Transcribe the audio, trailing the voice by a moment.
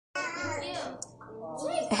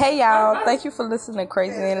Hey y'all, thank you for listening to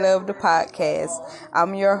Crazy in Love, the podcast.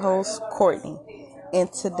 I'm your host, Courtney, and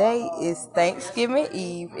today is Thanksgiving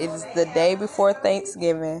Eve. It is the day before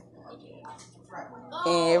Thanksgiving,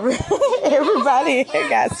 and everybody here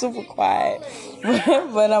got super quiet.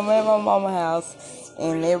 But I'm at my mama's house,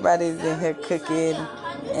 and everybody's in here cooking,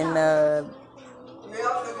 and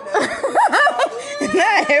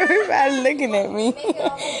not everybody looking at me.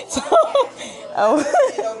 So,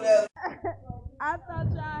 I thought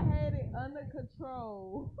y'all had it under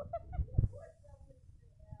control.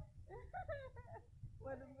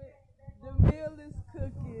 But the meal is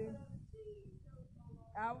cooking.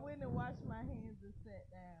 I went and washed my hands and sat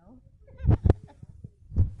down.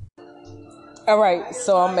 All right,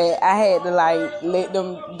 so I had to let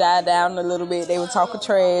them die down a little bit. They were talking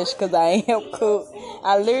trash because I ain't help cook.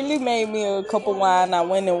 I literally made me a cup of wine. I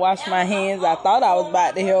went and washed my hands. I thought I was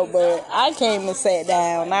about to help, but I came and sat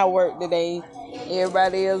down. I worked today.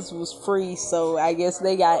 Everybody else was free, so I guess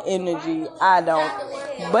they got energy. I don't.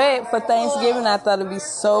 But for Thanksgiving, I thought it'd be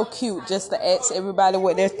so cute just to ask everybody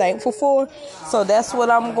what they're thankful for. So that's what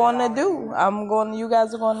I'm going to do. You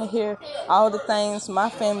guys are going to hear all the things my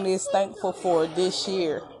family is thankful for this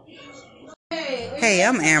year. Hey,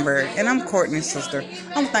 I'm Amber, and I'm Courtney's sister.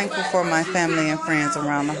 I'm thankful for my family and friends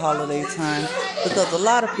around the holiday time because a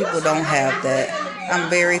lot of people don't have that. I'm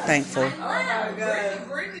very thankful.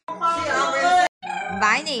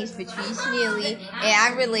 My name's Patrice Neely, and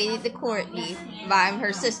I'm related to Courtney. I'm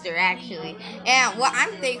her sister, actually. And what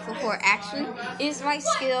I'm thankful for, actually, is my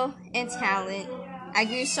skill and talent. I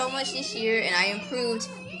grew so much this year, and I improved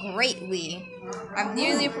greatly. I'm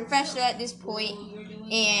nearly a professional at this point,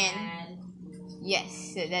 and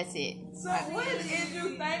yes, so that's it. So what is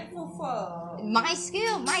you thankful for? My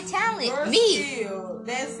skill, my talent, Your me. skill.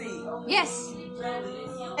 That's it. Yes.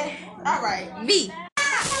 All right. Me.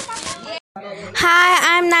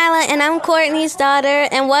 Hi, I'm Nyla, and I'm Courtney's daughter,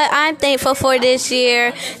 and what I'm thankful for this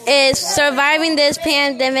year is surviving this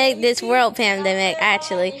pandemic, this world pandemic,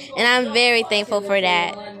 actually, and I'm very thankful for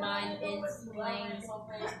that.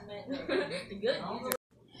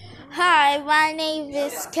 Hi, my name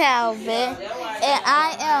is Calvin, and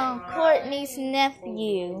I am Courtney's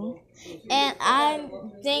nephew, and I'm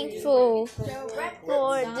thankful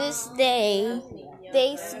for this day,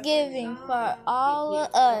 Thanksgiving, for all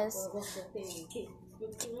of us.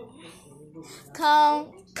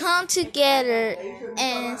 Come together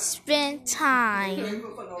and spend time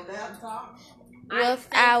with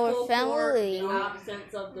our family.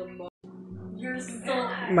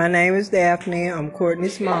 My name is Daphne. I'm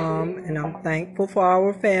Courtney's mom, and I'm thankful for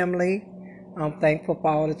our family. I'm thankful for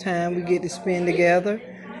all the time we get to spend together.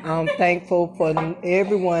 I'm thankful for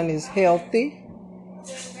everyone is healthy.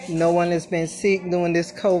 No one has been sick during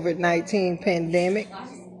this COVID-19 pandemic.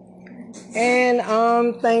 And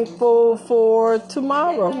I'm thankful for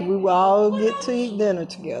tomorrow. We will all get to eat dinner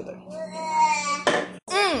together.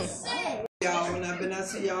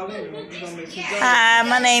 Hi,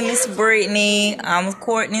 my name is Brittany. I'm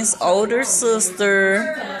Courtney's older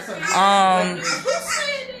sister. I'm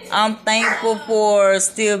thankful for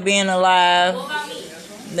still being alive.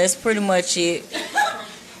 That's pretty much it.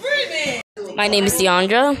 My name is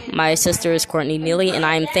Deandra. My sister is Courtney Neely, and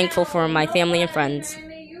I am thankful for my family and friends.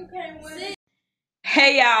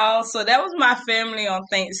 Hey y'all, so that was my family on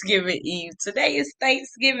Thanksgiving Eve. Today is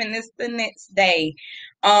Thanksgiving, it's the next day.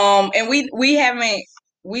 And we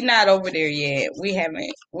not over there yet.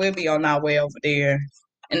 We'll be on our way over there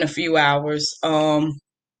in a few hours.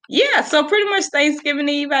 Yeah, so pretty much Thanksgiving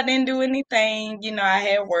Eve, I didn't do anything. I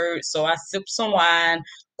had work, so I sipped some wine,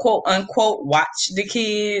 quote unquote, watched the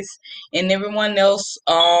kids, and everyone else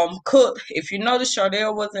cook. If you notice,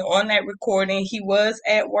 Chardell wasn't on that recording. He was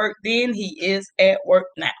at work then. He is at work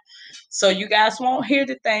now. So you guys won't hear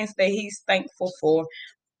the things that he's thankful for.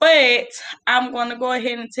 But I'm going to go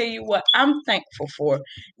ahead and tell you what I'm thankful for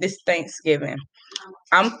this Thanksgiving.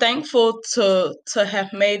 I'm thankful to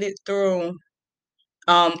have made it through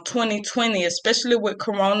 2020, especially with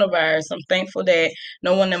coronavirus. I'm thankful that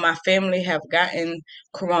no one in my family have gotten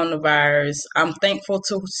coronavirus. I'm thankful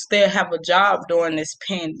to still have a job during this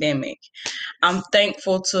pandemic. I'm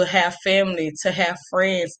thankful to have family, to have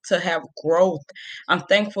friends, to have growth. I'm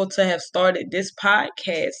thankful to have started this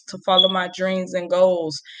podcast, to follow my dreams and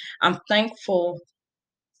goals. I'm thankful.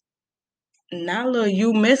 Nala,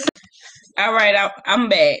 you missing? All right, I'm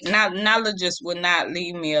back. Nala just would not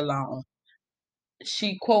leave me alone.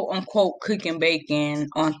 She quote unquote cooking bacon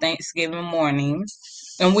on Thanksgiving morning.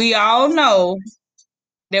 And we all know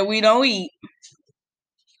that we don't eat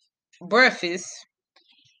breakfast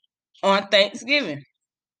on Thanksgiving.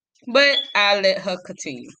 But I let her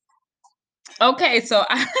continue. Okay, so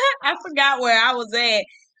I forgot where I was at.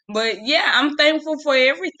 But yeah, I'm thankful for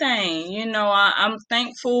everything. I'm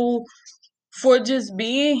thankful for just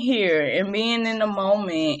being here and being in the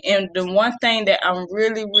moment. And the one thing that I'm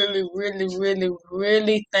really, really, really, really,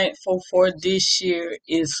 really thankful for this year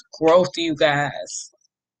is growth, you guys,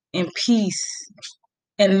 and peace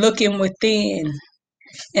and looking within.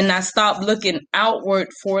 And I stopped looking outward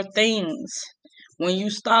for things. When you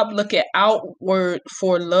stop looking outward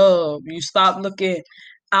for love, you stop looking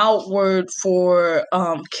outward for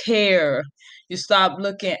care, you stop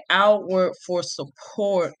looking outward for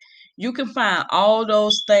support. You can find all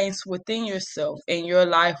those things within yourself, and your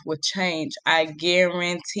life will change. I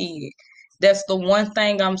guarantee it. That's the one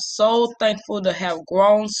thing I'm so thankful to have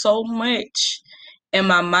grown so much in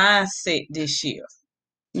my mindset this year.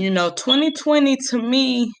 2020 to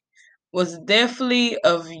me was definitely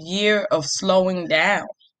a year of slowing down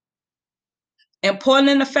and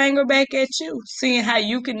pointing the finger back at you, seeing how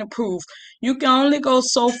you can improve. You can only go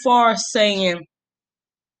so far saying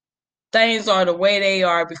things are the way they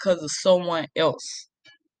are because of someone else.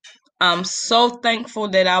 I'm so thankful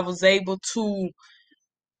that I was able to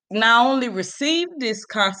not only receive this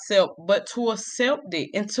concept, but to accept it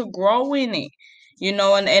and to grow in it.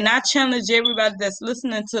 And I challenge everybody that's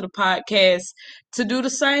listening to the podcast to do the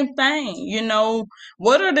same thing.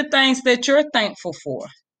 What are the things that you're thankful for?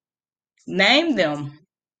 Name them,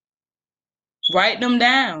 write them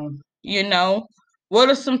down. What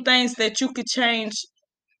are some things that you could change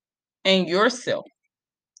in yourself?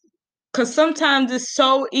 Because sometimes it's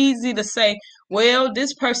so easy to say, well,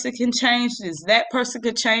 this person can change this, that person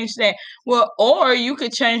could change that. Well, or you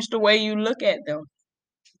could change the way you look at them,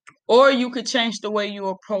 or you could change the way you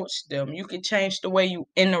approach them. You could change the way you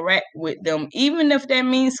interact with them, even if that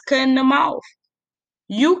means cutting them off.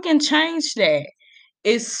 You can change that.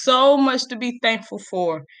 It's so much to be thankful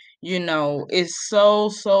for. It's so,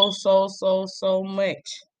 so, so, so, so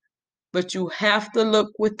much. But you have to look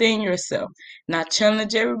within yourself. And I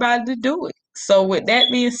challenge everybody to do it. So, with that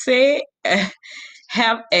being said,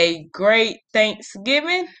 have a great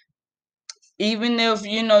Thanksgiving. Even if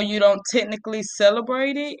you don't technically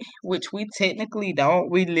celebrate it, which we technically don't,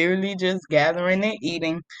 we literally just gathering and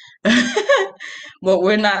eating. But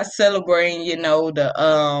we're not celebrating, the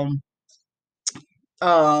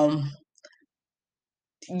um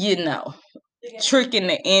you know, tricking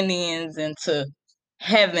the Indians into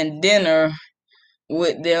having dinner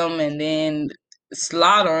with them and then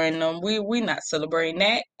slaughtering them. We not celebrating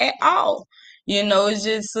that at all. It's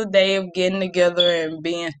just a day of getting together and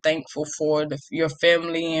being thankful for your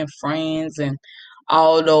family and friends and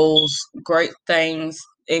all those great things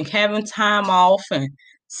and having time off and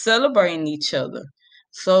celebrating each other.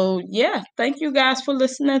 So yeah, thank you guys for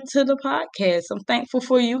listening to the podcast. I'm thankful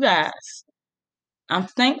for you guys. I'm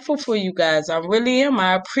thankful for you guys. I really am.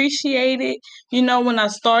 I appreciate it. When I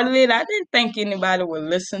started it, I didn't think anybody would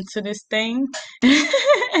listen to this thing.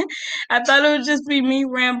 I thought it would just be me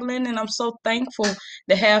rambling, and I'm so thankful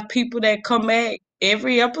to have people that come back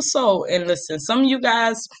every episode and listen. Some of you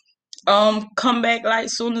guys come back like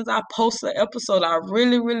soon as I post an episode. I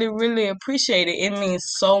really, really, really appreciate it. It means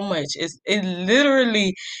so much. It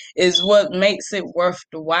literally is what makes it worth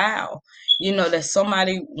the while. That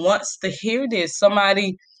somebody wants to hear this.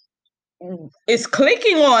 Somebody is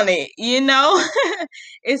clicking on it.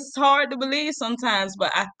 It's hard to believe sometimes,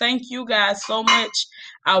 but I thank you guys so much.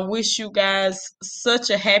 I wish you guys such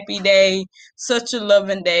a happy day, such a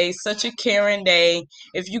loving day, such a caring day.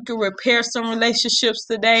 If you can repair some relationships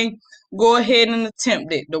today, go ahead and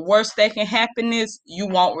attempt it. The worst that can happen is you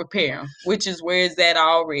won't repair them, which is where it's at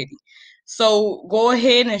already. So go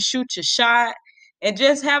ahead and shoot your shot and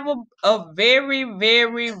just have a very,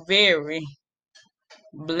 very, very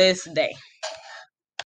blessed day.